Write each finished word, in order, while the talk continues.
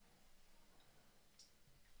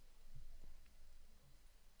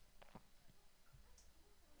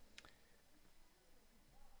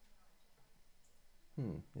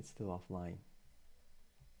It's still offline.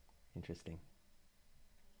 Interesting.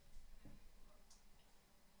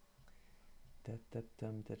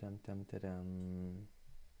 Da-da-dum, da-dum, dum, da-dum.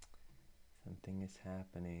 Something is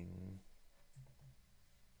happening.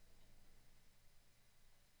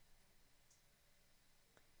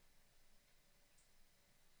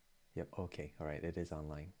 Yep, okay. All right, it is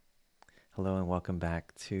online. Hello and welcome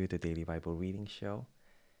back to the Daily Bible Reading Show.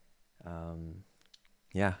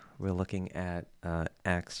 Yeah, we're looking at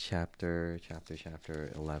Acts chapter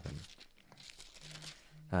 11.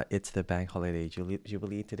 It's the bank holiday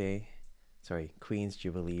Jubilee today. Sorry, Queen's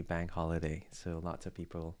Jubilee bank holiday. So lots of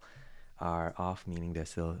people are off, meaning they're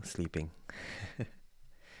still sleeping.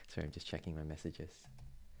 Sorry, I'm just checking my messages.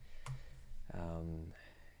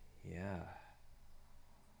 Yeah,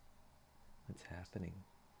 what's happening?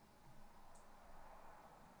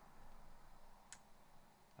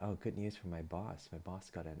 Oh, good news from my boss. My boss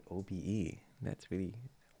got an OBE. That's really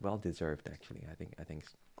well deserved, actually. I think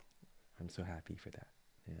I'm so happy for that.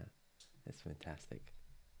 Yeah, that's fantastic.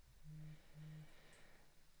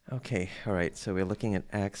 Okay, all right. So we're looking at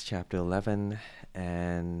Acts chapter 11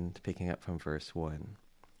 and picking up from verse 1.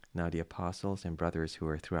 Now the apostles and brothers who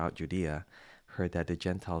were throughout Judea heard that the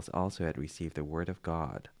Gentiles also had received the word of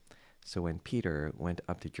God. So when Peter went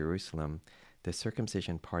up to Jerusalem, the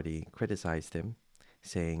circumcision party criticized him,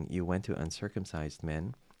 saying, "You went to uncircumcised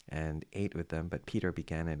men and ate with them." But Peter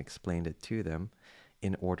began and explained it to them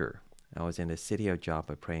in order. I was in the city of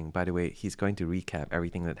Joppa praying. By the way, he's going to recap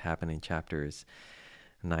everything that happened in chapters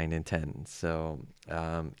 9 and 10. So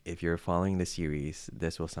if you're following the series,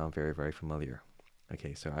 this will sound very, very familiar.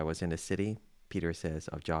 Okay, so I was in the city, Peter says,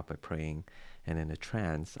 of Joppa praying, and in a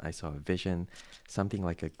trance I saw a vision, something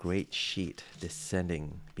like a great sheet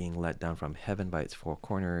descending, being let down from heaven by its four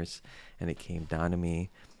corners, and it came down to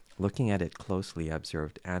me. Looking at it closely, I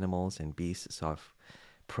observed animals and beasts of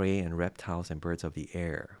prey and reptiles and birds of the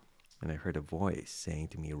air. And I heard a voice saying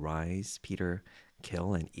to me, "Rise, Peter,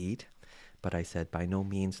 kill and eat." But I said, "By no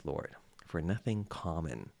means, Lord, for nothing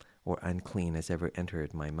common or unclean has ever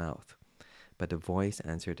entered my mouth." But the voice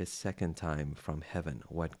answered a second time from heaven,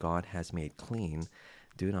 "What God has made clean,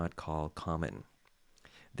 do not call common."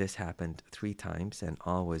 This happened 3 times, and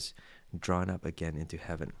all was drawn up again into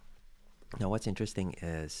heaven. Now, what's interesting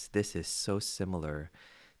is this is so similar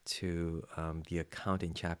to the account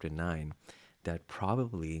in chapter 9 that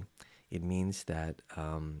probably it means that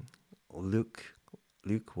Luke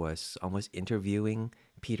was almost interviewing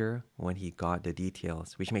Peter when he got the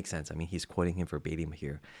details, which makes sense. I mean, he's quoting him verbatim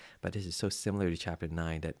here. But this is so similar to chapter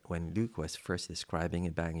 9 that when Luke was first describing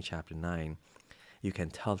it back in chapter 9, you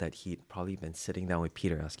can tell that he'd probably been sitting down with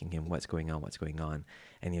Peter asking him, what's going on?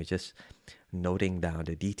 And he was just noting down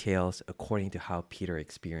the details according to how Peter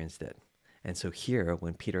experienced it. And so here,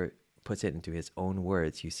 when Peter puts it into his own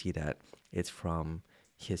words, you see that it's from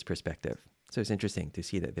his perspective. So it's interesting to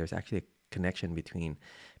see that there's actually a connection between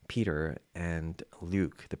Peter and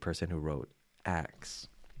Luke, the person who wrote Acts.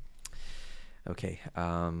 Okay,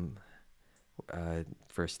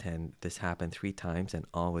 verse 10, this happened 3 times, and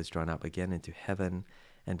all was drawn up again into heaven.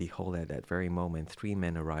 And behold, at that very moment, 3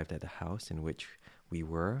 men arrived at the house in which we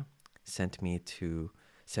were, sent to me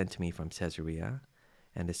from Caesarea,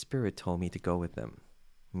 and the Spirit told me to go with them,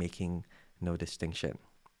 making no distinction.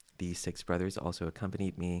 These 6 brothers also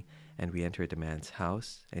accompanied me, and we entered the man's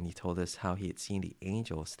house, and he told us how he had seen the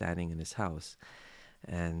angel standing in his house,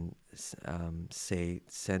 and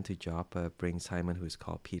send to Joppa, bring Simon, who is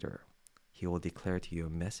called Peter. He will declare to you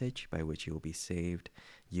a message by which you will be saved,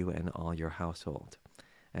 you and all your household.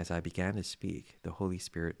 As I began to speak, the Holy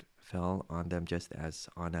Spirit fell on them just as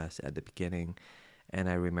on us at the beginning, and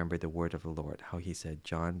I remembered the word of the Lord, how he said,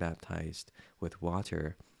 "John baptized with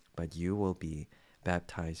water, but you will be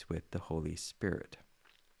baptized with the Holy Spirit."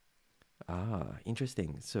 Ah,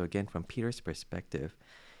 interesting. So again, from Peter's perspective,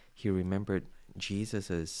 he remembered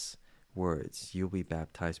Jesus's words, "You'll be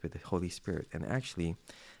baptized with the Holy Spirit." And actually,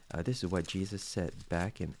 this is what Jesus said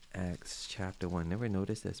back in Acts chapter 1. Never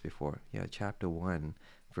noticed this before. Yeah, chapter 1,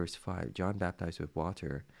 verse 5. John baptized with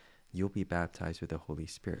water. You'll be baptized with the Holy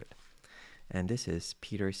Spirit. And this is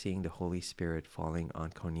Peter seeing the Holy Spirit falling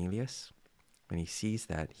on Cornelius. When he sees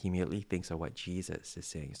that, he immediately thinks of what Jesus is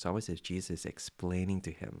saying. It's almost as if Jesus is explaining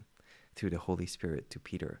to him through the Holy Spirit to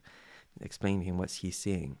Peter, explaining to him what he's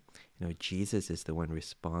seeing. Jesus is the one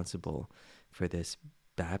responsible for this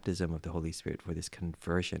baptism of the Holy Spirit, for this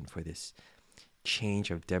conversion, for this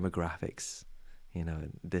change of demographics.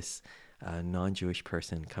 This non-Jewish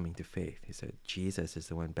person coming to faith. He said Jesus is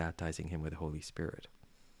the one baptizing him with the Holy Spirit.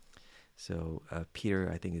 So Peter,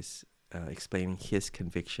 I think, is explaining his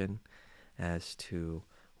conviction as to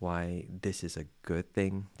why this is a good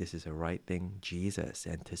thing, this is a right thing. Jesus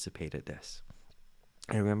anticipated this.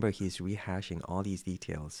 And remember, he's rehashing all these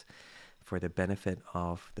details for the benefit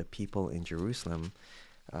of the people in Jerusalem,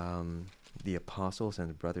 the apostles and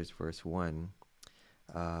the brothers, verse 1,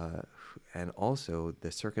 and also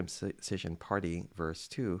the circumcision party, verse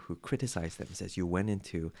 2, who criticized them. It says, you went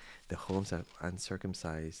into the homes of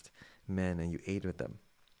uncircumcised men and you ate with them.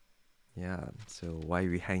 Yeah, so why are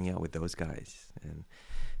you hanging out with those guys? And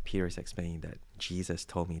Peter's explaining that Jesus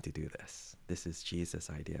told me to do this. This is Jesus'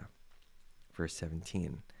 idea. Verse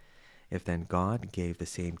 17. If then God gave the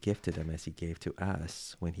same gift to them as he gave to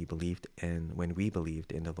us when we believed in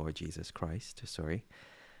the Lord Jesus Christ,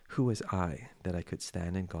 who was I that I could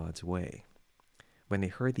stand in God's way? When they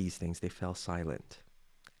heard these things, they fell silent,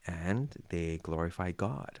 and they glorified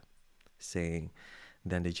God, saying,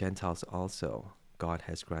 then the Gentiles also, God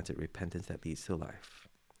has granted repentance that leads to life.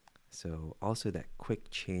 So also that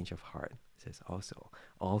quick change of heart. It says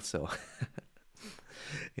also.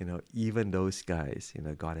 Even those guys,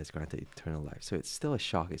 God has granted eternal life. So it's still a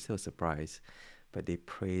shock, it's still a surprise, but they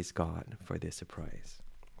praise God for this surprise.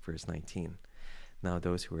 Verse 19. Now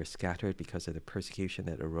those who were scattered because of the persecution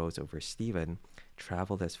that arose over Stephen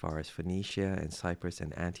traveled as far as Phoenicia and Cyprus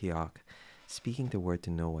and Antioch, speaking the word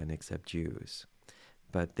to no one except Jews.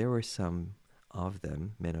 But there were some of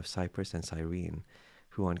them, men of Cyprus and Cyrene,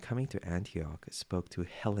 who on coming to Antioch spoke to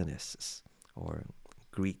Hellenists, or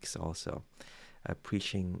Greeks also,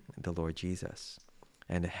 preaching the Lord Jesus.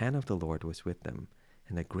 And the hand of the Lord was with them,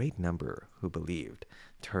 and a great number who believed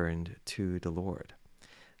turned to the Lord.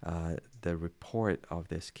 The report of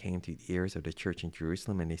this came to the ears of the church in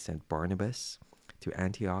Jerusalem, and they sent Barnabas to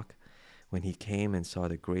Antioch. When he came and saw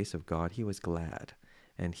the grace of God, he was glad,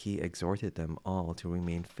 and he exhorted them all to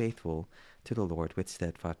remain faithful to the Lord with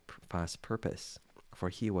steadfast purpose. For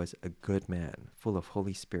he was a good man, full of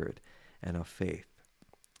Holy Spirit and of faith.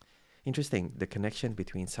 Interesting, the connection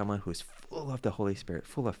between someone who's full of the Holy Spirit,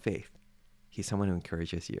 full of faith. He's someone who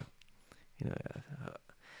encourages you.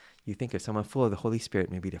 You think of someone full of the Holy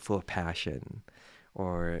Spirit, maybe they're full of passion,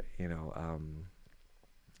 or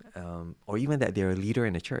or even that they're a leader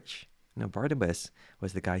in the church. Barnabas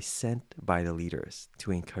was the guy sent by the leaders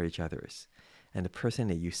to encourage others, and the person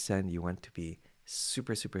that you send, you want to be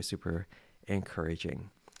super, super, super encouraging.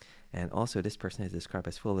 And also, this person is described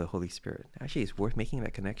as full of the Holy Spirit. Actually, it's worth making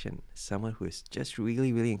that connection. Someone who is just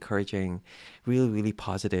really, really encouraging, really, really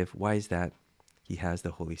positive. Why is that? He has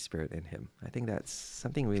the Holy Spirit in him. I think that's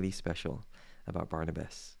something really special about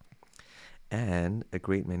Barnabas. And a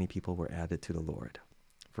great many people were added to the Lord.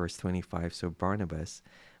 Verse 25, so Barnabas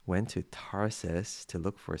went to Tarsus to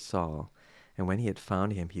look for Saul, and when he had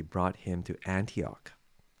found him, he brought him to Antioch.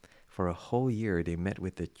 For a whole year they met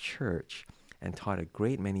with the church and taught a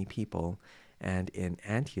great many people, and in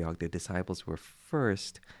Antioch the disciples were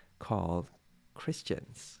first called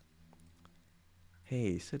Christians.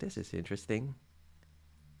 Hey, so this is interesting.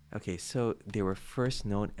 Okay, so they were first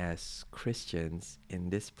known as Christians in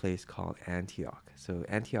this place called Antioch. So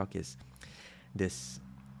Antioch is this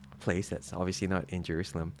place that's obviously not in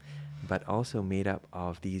Jerusalem, but also made up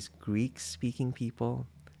of these Greek-speaking people,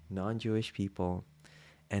 non-Jewish people.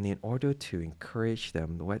 And in order to encourage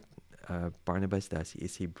them, what Barnabas does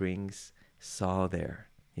is he brings Saul there.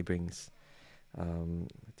 He brings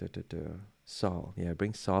Saul. Yeah,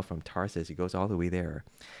 brings Saul from Tarsus. He goes all the way there,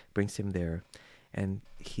 brings him there, and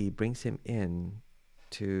he brings him in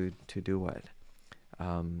to do what?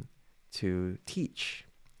 To teach.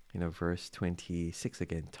 Verse 26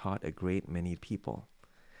 again, taught a great many people.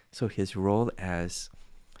 So his role as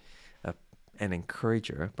an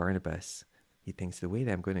encourager, Barnabas, he thinks the way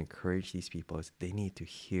that I'm going to encourage these people is they need to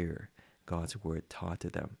hear God's word taught to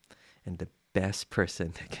them. And the best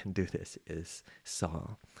person that can do this is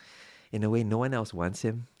Saul. In a way, no one else wants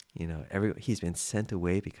him. He's been sent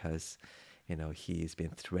away because, he's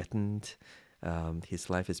been threatened. His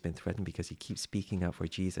life has been threatened because he keeps speaking up for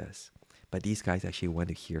Jesus. But these guys actually want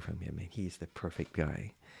to hear from him, and he's the perfect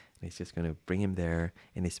guy. And he's just going to bring him there,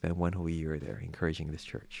 and they spend one whole year there encouraging this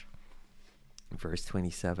church. Verse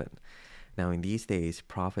 27. Now in these days,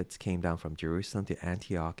 prophets came down from Jerusalem to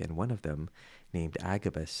Antioch, and one of them, named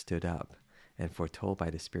Agabus, stood up and foretold by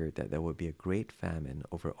the Spirit that there would be a great famine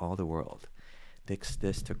over all the world.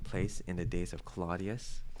 This took place in the days of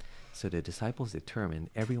Claudius. So the disciples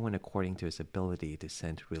determined, everyone according to his ability, to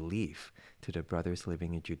send relief to the brothers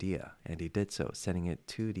living in Judea. And they did so, sending it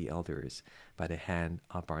to the elders by the hand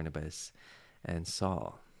of Barnabas and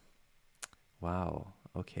Saul. Wow,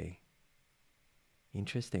 okay.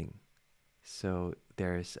 Interesting. So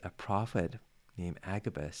there's a prophet named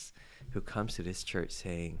Agabus who comes to this church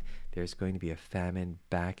saying there's going to be a famine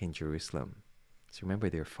back in Jerusalem. So remember,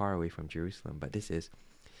 they're far away from Jerusalem, but this is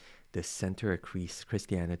the center of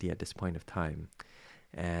Christianity at this point of time.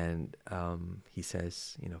 And he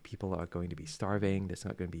says, people are going to be starving. There's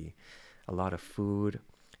not going to be a lot of food.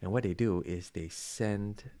 And what they do is they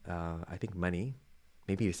send, I think, money.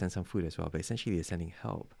 Maybe they send some food as well, but essentially they're sending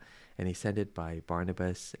help. And they send it by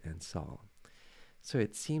Barnabas and Saul. So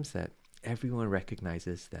it seems that everyone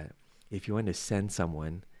recognizes that if you want to send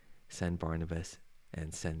someone, send Barnabas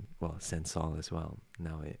and send Saul as well.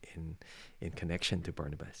 Now in connection to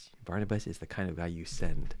Barnabas. Barnabas is the kind of guy you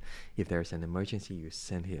send. If there's an emergency, you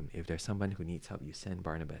send him. If there's someone who needs help, you send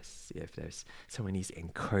Barnabas. If there's someone who needs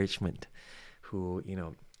encouragement, who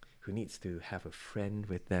needs to have a friend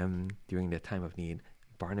with them during their time of need,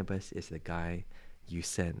 Barnabas is the guy you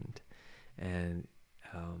send. And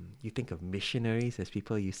you think of missionaries as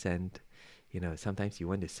people you send. Sometimes you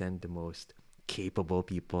want to send the most capable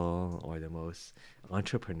people or the most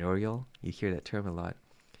entrepreneurial. You hear that term a lot.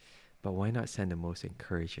 But why not send the most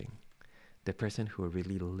encouraging? The person who will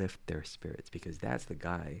really lift their spirits, because that's the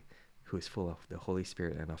guy who is full of the Holy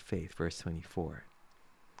Spirit and of faith. Verse 24.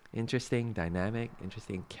 Interesting dynamic,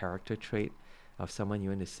 interesting character trait of someone you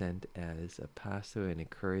want to send as a pastor, an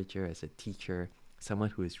encourager, as a teacher, someone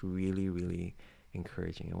who is really, really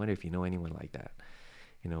encouraging. I wonder if you know anyone like that.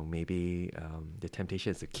 Maybe the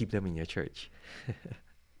temptation is to keep them in your church.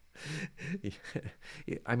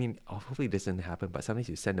 I mean, hopefully this doesn't happen, but sometimes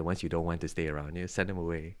you send the ones you don't want to stay around. You send them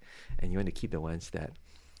away, and you want to keep the ones that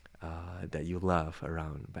you love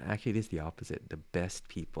around. But actually, it is the opposite. The best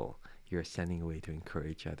people you're sending away to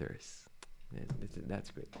encourage others.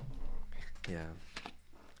 That's great. Yeah.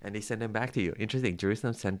 And they send them back to you. Interesting.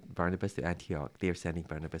 Jerusalem sent Barnabas to Antioch. They are sending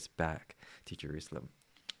Barnabas back to Jerusalem.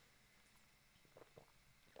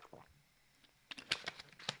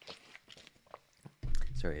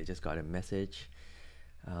 Sorry, I just got a message.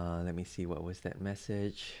 Let me see, what was that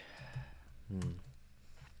message? I'm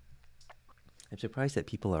surprised that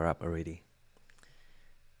people are up already.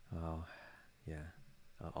 Oh, yeah.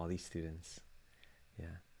 All these students.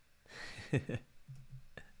 Yeah.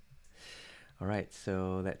 All right,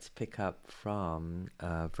 so let's pick up from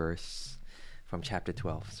chapter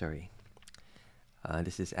 12, sorry.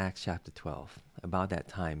 This is Acts chapter 12. About that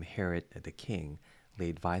time, Herod the king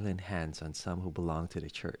laid violent hands on some who belonged to the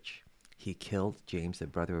church. He killed James, the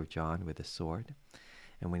brother of John, with a sword.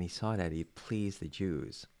 And when he saw that it pleased the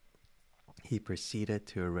Jews, he proceeded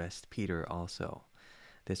to arrest Peter also.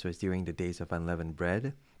 This was during the days of unleavened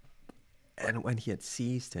bread. And when he had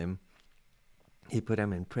seized him, he put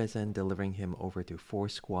him in prison, delivering him over to 4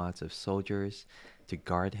 squads of soldiers to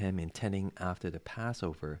guard him, intending after the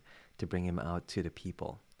Passover to bring him out to the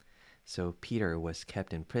people. So Peter was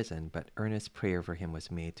kept in prison, but earnest prayer for him was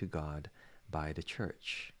made to God by the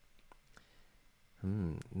church.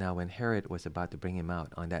 Now when Herod was about to bring him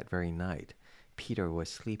out on that very night, Peter was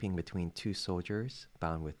sleeping between 2 soldiers,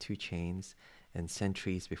 bound with 2 chains, and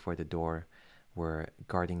sentries before the door were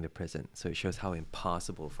guarding the prison. So it shows how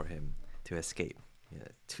impossible for him to escape.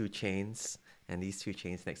 2 chains, and these 2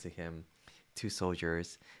 chains next to him, 2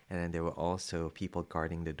 soldiers, and then there were also people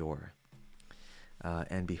guarding the door.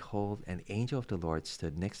 And behold, an angel of the Lord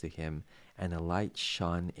stood next to him, and a light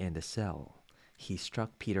shone in the cell. He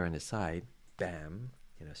struck Peter on the side, bam,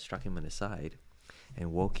 struck him on the side,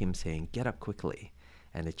 and woke him, saying, "Get up quickly."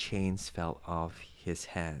 And the chains fell off his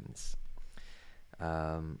hands.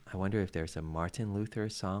 I wonder if there's a Martin Luther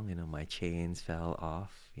song, "My chains fell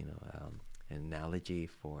off," an analogy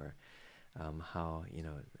for how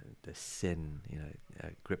the sin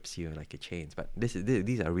grips you like a chains. But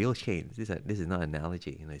these are real chains. This is not an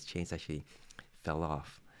analogy. His chains actually fell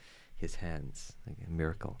off his hands, like a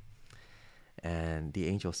miracle. And the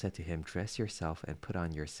angel said to him, "Dress yourself and put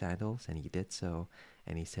on your sandals." And he did so.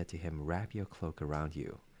 And he said to him, "Wrap your cloak around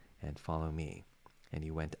you and follow me." And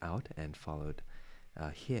he went out and followed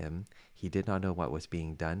him. He did not know what was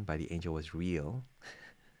being done, but the angel was real.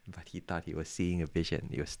 But he thought he was seeing a vision.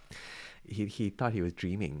 He thought he was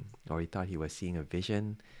dreaming, or he thought he was seeing a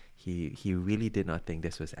vision. He really did not think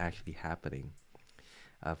this was actually happening.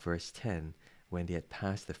 Verse 10, when they had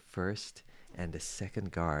passed the first and the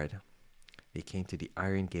second guard, they came to the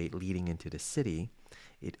iron gate leading into the city.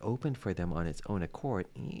 It opened for them on its own accord,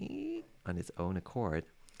 and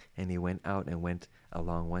they went out and went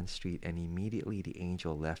along one street, and immediately the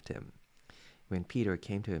angel left him. When Peter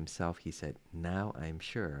came to himself, he said, "Now I am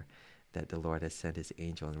sure that the Lord has sent his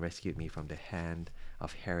angel and rescued me from the hand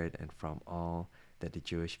of Herod and from all that the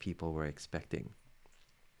Jewish people were expecting."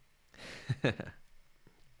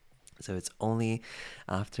 So it's only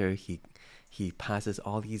after he he passes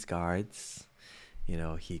all these guards.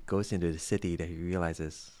 He goes into the city that he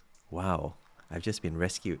realizes, wow, I've just been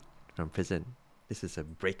rescued from prison. This is a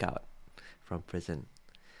breakout from prison.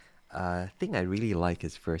 Thing I really like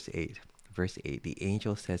is verse 8. Verse 8, the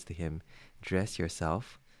angel says to him, dress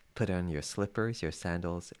yourself, put on your slippers, your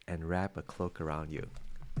sandals, and wrap a cloak around you.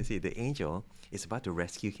 You see, the angel is about to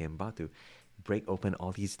rescue him, about to break open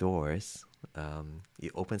all these doors.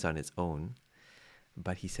 It opens on its own,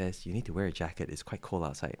 but he says, you need to wear a jacket. It's quite cold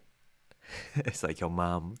outside. It's like your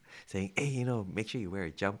mom saying, hey, make sure you wear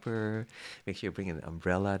a jumper, make sure you bring an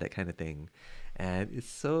umbrella, that kind of thing. And it's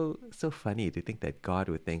so funny to think that God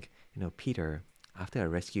would think, Peter, after I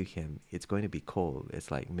rescue him, it's going to be cold.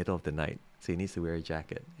 It's like middle of the night, so he needs to wear a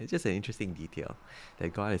jacket. It's just an interesting detail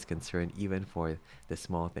that God is concerned even for the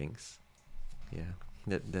small things. Yeah,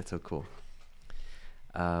 that's so cool.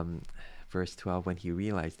 Verse 12, when he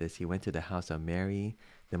realized this, he went to the house of Mary,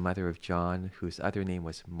 the mother of John, whose other name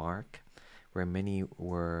was Mark, where many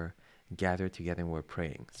were gathered together and were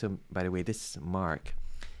praying. So, by the way, this Mark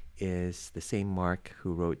is the same Mark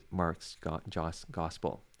who wrote Mark's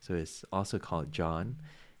gospel. So it's also called John,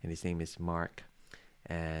 and his name is Mark.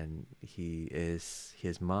 And his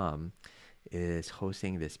mom is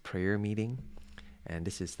hosting this prayer meeting. And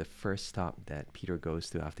this is the first stop that Peter goes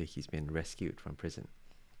to after he's been rescued from prison.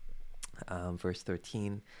 Verse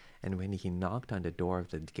 13, and when he knocked on the door of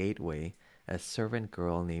the gateway, a servant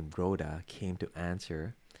girl named Rhoda came to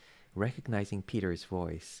answer. Recognizing Peter's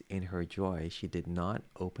voice, in her joy, she did not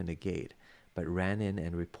open the gate, but ran in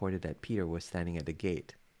and reported that Peter was standing at the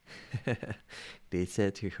gate. They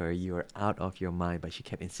said to her, you are out of your mind, but she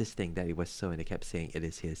kept insisting that it was so, and they kept saying it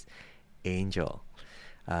is his angel.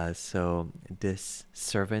 So this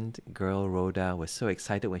servant girl, Rhoda, was so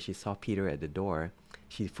excited when she saw Peter at the door,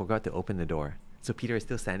 she forgot to open the door. So Peter is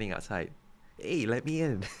still standing outside. Hey, let me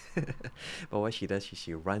in. But what she does,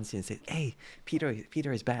 she runs in and says, hey, Peter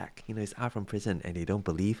is back. He's out from prison. And they don't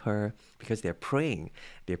believe her because they're praying.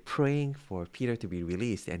 They're praying for Peter to be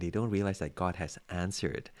released, and they don't realize that God has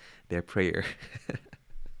answered their prayer.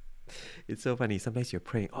 It's so funny. Sometimes you're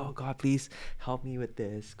praying, oh, God, please help me with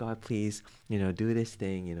this. God, please, do this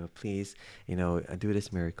thing, please, do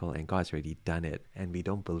this miracle. And God's already done it. And we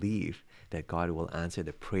don't believe that God will answer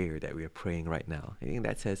the prayer that we are praying right now. I think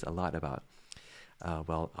that says a lot about,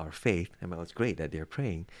 our faith. And it's great that they're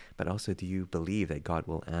praying, but also, do you believe that God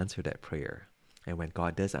will answer that prayer? And when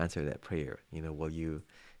God does answer that prayer, will you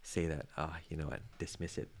say that,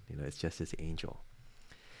 dismiss it. It's just his angel.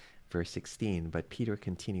 Verse 16, but Peter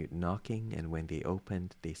continued knocking, and when they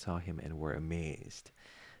opened, they saw him and were amazed.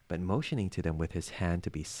 But motioning to them with his hand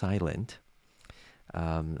to be silent,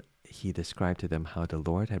 he described to them how the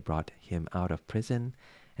Lord had brought him out of prison.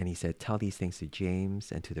 And he said, tell these things to James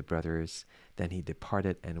and to the brothers. Then he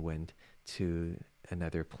departed and went to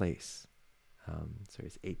another place. So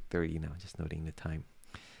it's 8:30 now, just noting the time.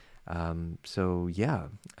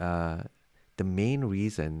 The main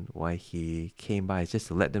reason why he came by is just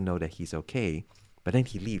to let them know that he's okay, but then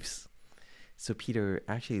he leaves. So Peter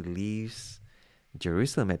actually leaves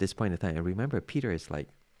Jerusalem at this point in time. And remember, Peter is like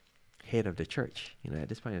head of the church. At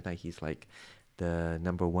this point in time, he's like the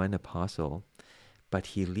number one apostle. But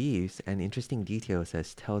he leaves, and interesting detail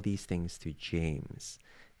says, tell these things to James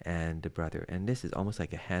and the brother. And this is almost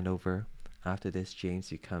like a handover. After this, James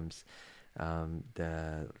becomes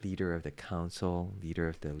the leader of the council, leader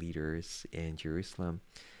of the leaders in Jerusalem.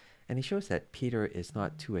 And it shows that Peter is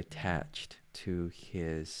not too attached to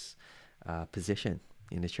his position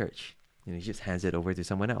in the church. He just hands it over to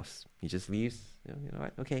someone else. He just leaves, you know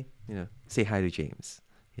what, okay, say hi to James.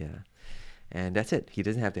 Yeah. And that's it. He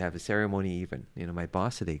doesn't have to have a ceremony even. My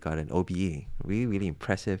boss today got an OBE. Really, really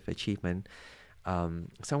impressive achievement.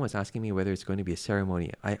 Someone's asking me whether it's going to be a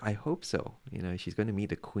ceremony. I hope so. She's going to meet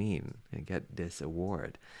the queen and get this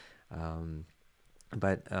award.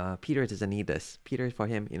 But Peter doesn't need this. Peter, for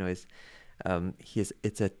him,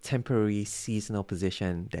 it's a temporary, seasonal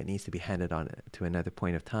position that needs to be handed on to another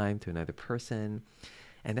point of time, to another person.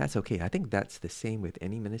 And that's okay. I think that's the same with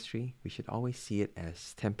any ministry. We should always see it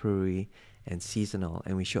as temporary and seasonal,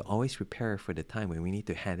 and we should always prepare for the time when we need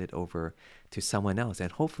to hand it over to someone else,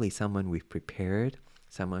 and hopefully someone we've prepared,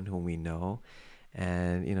 someone whom we know,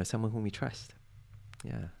 and someone whom we trust.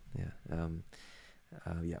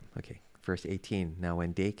 Okay. Verse 18. Now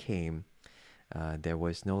when day came, there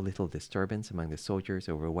was no little disturbance among the soldiers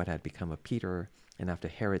over what had become of Peter, and after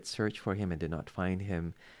Herod searched for him and did not find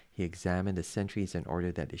him, he examined the sentries and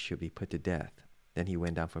ordered that they should be put to death. Then he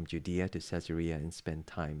went down from Judea to Caesarea and spent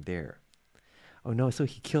time there. Oh no, so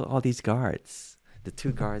he killed all these guards. The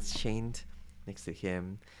two guards chained next to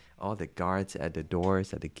him, all the guards at the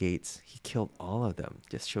doors, at the gates. He killed all of them.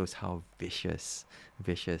 Just shows how vicious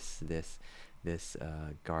this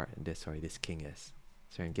king is.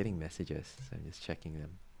 So I'm getting messages. So I'm just checking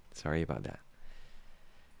them. Sorry about that.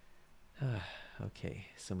 Okay,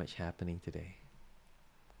 so much happening today.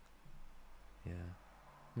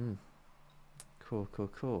 Yeah.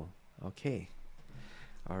 Cool. Okay.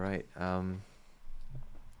 All right.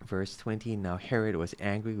 Verse 20. Now Herod was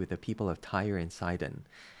angry with the people of Tyre and Sidon,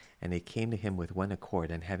 and they came to him with one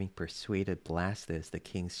accord, and having persuaded Blastus, the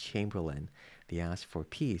king's chamberlain, they asked for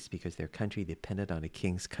peace because their country depended on the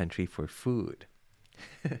king's country for food.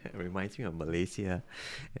 It reminds me of Malaysia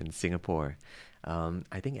and Singapore.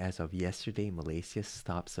 I think as of yesterday, Malaysia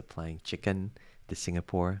stopped supplying chicken to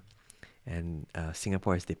Singapore, and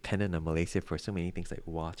Singapore is dependent on Malaysia for so many things like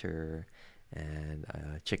water and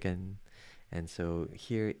chicken. And so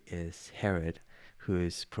here is Herod, who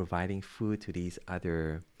is providing food to these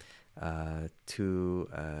other two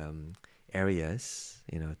areas,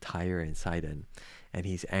 Tyre and Sidon, and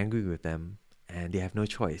he's angry with them, and they have no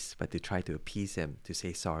choice but to try to appease him, to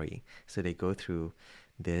say sorry. So they go through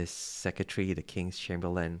this secretary, the king's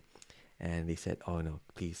chamberlain, and they said, "Oh no,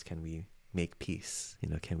 please, can we make peace?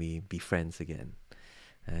 Can we be friends again?"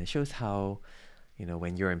 And it shows how,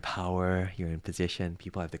 when you're in power, you're in position,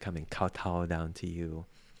 people have to come and kowtow down to you.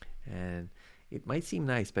 And it might seem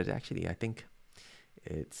nice, but actually I think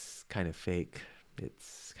it's kind of fake.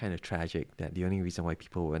 It's kind of tragic that the only reason why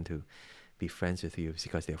people want to be friends with you is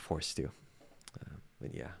because they're forced to.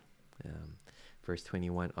 But yeah. Verse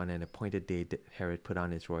 21, on an appointed day, Herod put on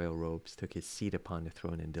his royal robes, took his seat upon the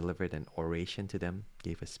throne, and delivered an oration to them,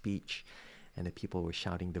 gave a speech, and the people were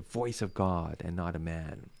shouting, "The voice of God and not a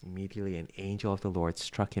man." Immediately an angel of the Lord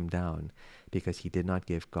struck him down because he did not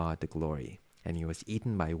give God the glory, and he was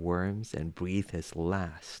eaten by worms and breathed his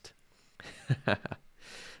last.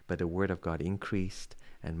 But the word of God increased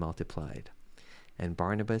and multiplied. And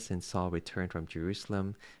Barnabas and Saul returned from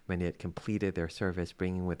Jerusalem when they had completed their service,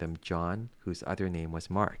 bringing with them John, whose other name was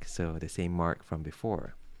Mark, so the same Mark from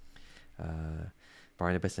before.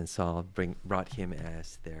 Barnabas and Saul brought him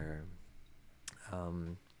as their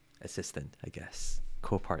assistant, I guess,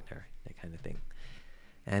 co-partner, that kind of thing.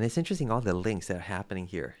 And it's interesting, all the links that are happening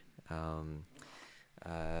here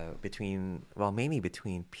mainly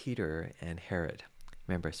between Peter and Herod.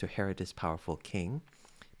 Remember, so Herod, this powerful king,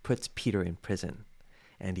 puts Peter in prison,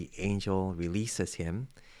 and the angel releases him,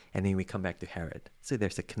 and then we come back to Herod. So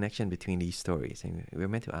there's a connection between these stories, and we're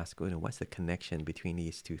meant to ask, what's the connection between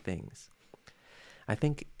these two things? I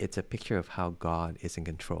think it's a picture of how God is in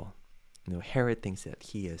control. Herod thinks that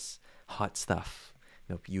he is hot stuff.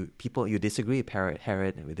 You disagree with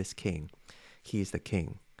Herod, with this king. He is the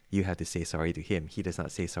king. You have to say sorry to him. He does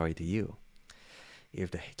not say sorry to you.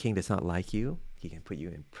 If the king does not like you, he can put you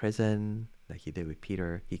in prison, like he did with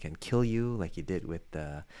Peter. He can kill you, like he did with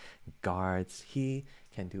the guards. He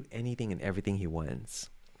can do anything and everything he wants.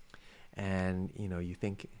 And you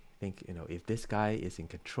think, if this guy is in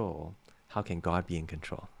control, how can God be in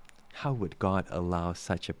control? How would God allow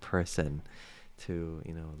such a person to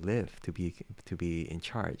live, to be in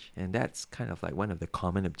charge? And that's kind of like one of the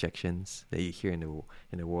common objections that you hear in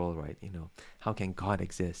the world, right? How can God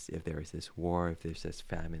exist if there is this war, if there's this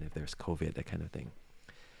famine, if there's COVID, that kind of thing?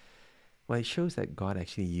 Well, it shows that God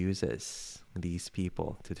actually uses these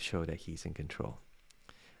people to show that he's in control.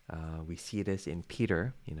 We see this in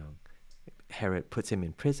Peter. Herod puts him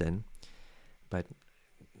in prison, but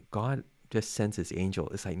God just sends his angel.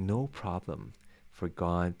 It's like no problem for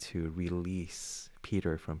God to release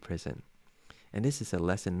Peter from prison. And this is a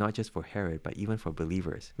lesson not just for Herod, but even for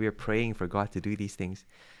believers. We are praying for God to do these things.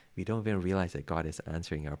 We don't even realize that God is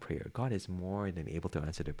answering our prayer. God is more than able to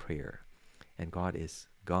answer the prayer. And God is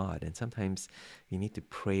God. And sometimes we need to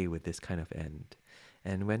pray with this kind of end.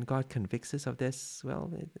 And when God convicts us of this,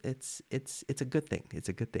 well, it's a good thing. It's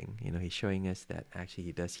a good thing. He's showing us that actually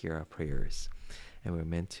he does hear our prayers. And we're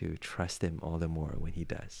meant to trust him all the more when he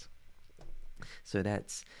does. So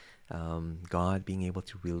that's God being able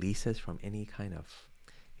to release us from any kind of,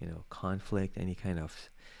 conflict, any kind of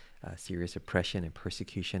serious oppression and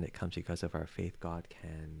persecution that comes because of our faith. God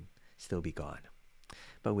can still be God.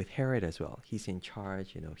 But with Herod as well, he's in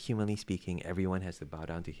charge. Humanly speaking, everyone has to bow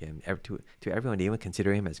down to him. To everyone, they even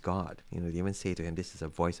consider him as God. They even say to him, "This is a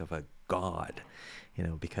voice of a god,"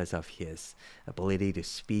 because of his ability to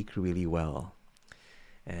speak really well.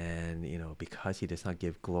 And because he does not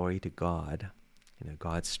give glory to God,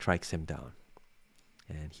 God strikes him down,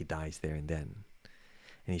 and he dies there and then.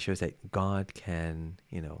 And he shows that God can,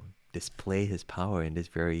 display his power in this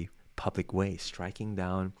very public way, striking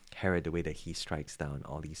down Herod the way that he strikes down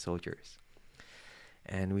all these soldiers.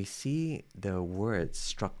 And we see the word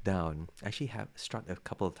struck down actually have struck a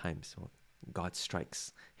couple of times. So God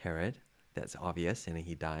strikes Herod, that's obvious, and then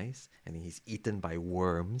he dies, and then he's eaten by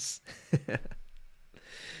worms.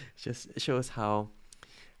 Just shows how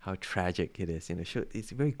tragic it is.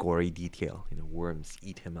 It's a very gory detail. Worms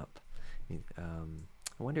eat him up.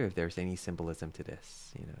 I wonder if there's any symbolism to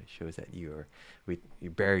this. It shows that you're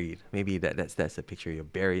buried. Maybe that's a picture. You're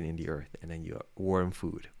buried in the earth, and then you're worm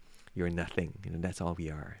food. You're nothing. That's all we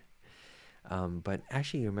are. But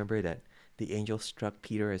actually, remember that the angel struck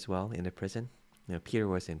Peter as well in the prison. Peter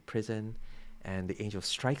was in prison, and the angel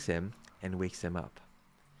strikes him and wakes him up.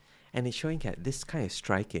 And it's showing that this kind of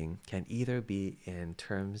striking can either be in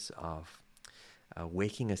terms of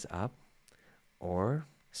waking us up or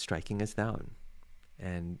striking us down.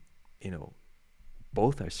 And,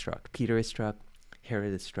 both are struck. Peter is struck,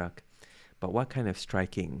 Herod is struck. But what kind of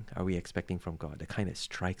striking are we expecting from God? The kind that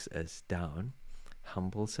strikes us down,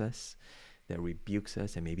 humbles us, that rebukes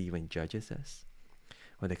us, and maybe even judges us?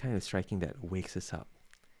 Or the kind of striking that wakes us up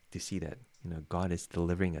to see that, God is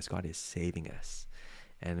delivering us, God is saving us.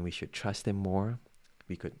 And we should trust him more.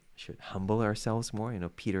 We should humble ourselves more.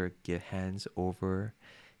 Peter hands over,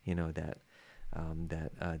 that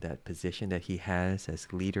position that he has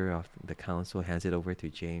as leader of the council, hands it over to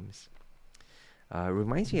James.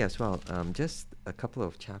 Reminds me as well, just a couple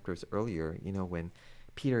of chapters earlier, when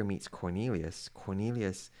Peter meets Cornelius,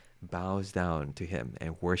 Cornelius bows down to him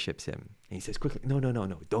and worships him. And he says quickly, no,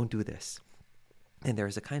 don't do this. And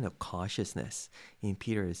there's a kind of cautiousness in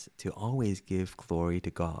Peter's to always give glory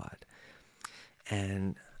to God.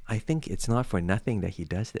 And I think it's not for nothing that he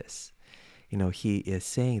does this. He is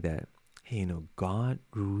saying that, hey, God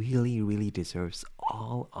really, really deserves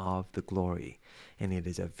all of the glory. And it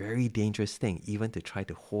is a very dangerous thing even to try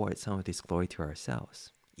to hoard some of this glory to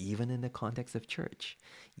ourselves. Even in the context of church,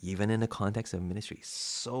 even in the context of ministry.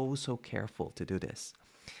 So careful to do this.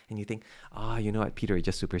 And you think, you know what, Peter is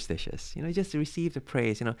just superstitious. Just receive the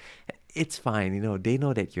praise. It's fine. They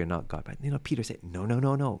know that you're not God. But, Peter said,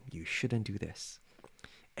 no, you shouldn't do this.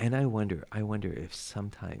 And I wonder if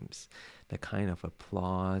sometimes the kind of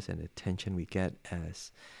applause and attention we get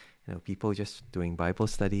as, people just doing Bible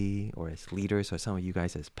study, or as leaders, or some of you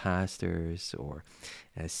guys as pastors, or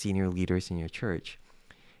as senior leaders in your church,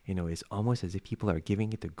 it's almost as if people are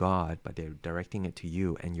giving it to God, but they're directing it to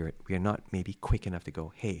you, and we're not maybe quick enough to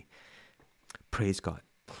go, hey, praise God.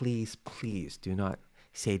 Please do not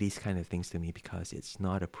say these kind of things to me, because it's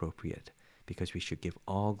not appropriate, because we should give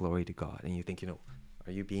all glory to God. And you think,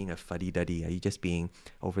 are you being a fuddy-duddy? Are you just being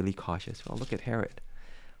overly cautious? Well, look at Herod.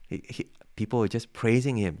 People are just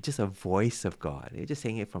praising him, just a voice of God. They're just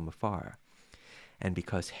saying it from afar. And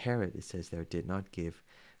because Herod, it says there, did not give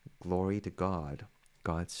glory to God,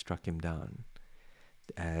 God struck him down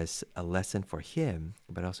as a lesson for him,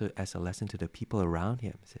 but also as a lesson to the people around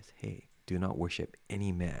him. It says, hey, do not worship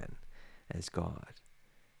any man as God.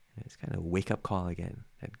 And it's kind of a wake-up call again,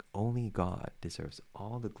 that only God deserves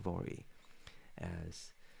all the glory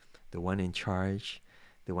as the one in charge,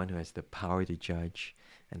 the one who has the power to judge,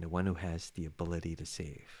 and the one who has the ability to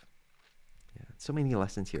save. Yeah, so many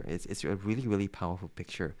lessons here. It's a really, really powerful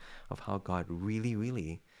picture of how God really,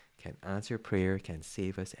 really can answer prayer, can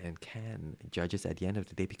save us, and can judge us at the end of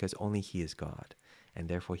the day, because only he is God. And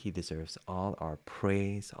therefore he deserves all our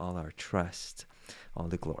praise, all our trust, all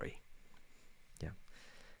the glory. Yeah.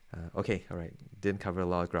 Okay, all right. Didn't cover a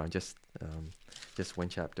lot of ground, just one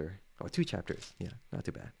chapter. Or 2 chapters. Yeah, not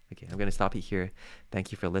too bad. Okay, I'm going to stop it here.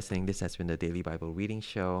 Thank you for listening. This has been the Daily Bible Reading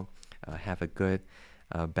Show. Have a good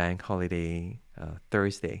bank holiday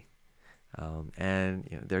Thursday.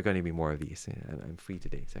 And there are going to be more of these. I'm free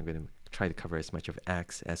today, so I'm going to try to cover as much of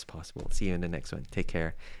Acts as possible. See you in the next one. Take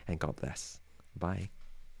care, and God bless. Bye.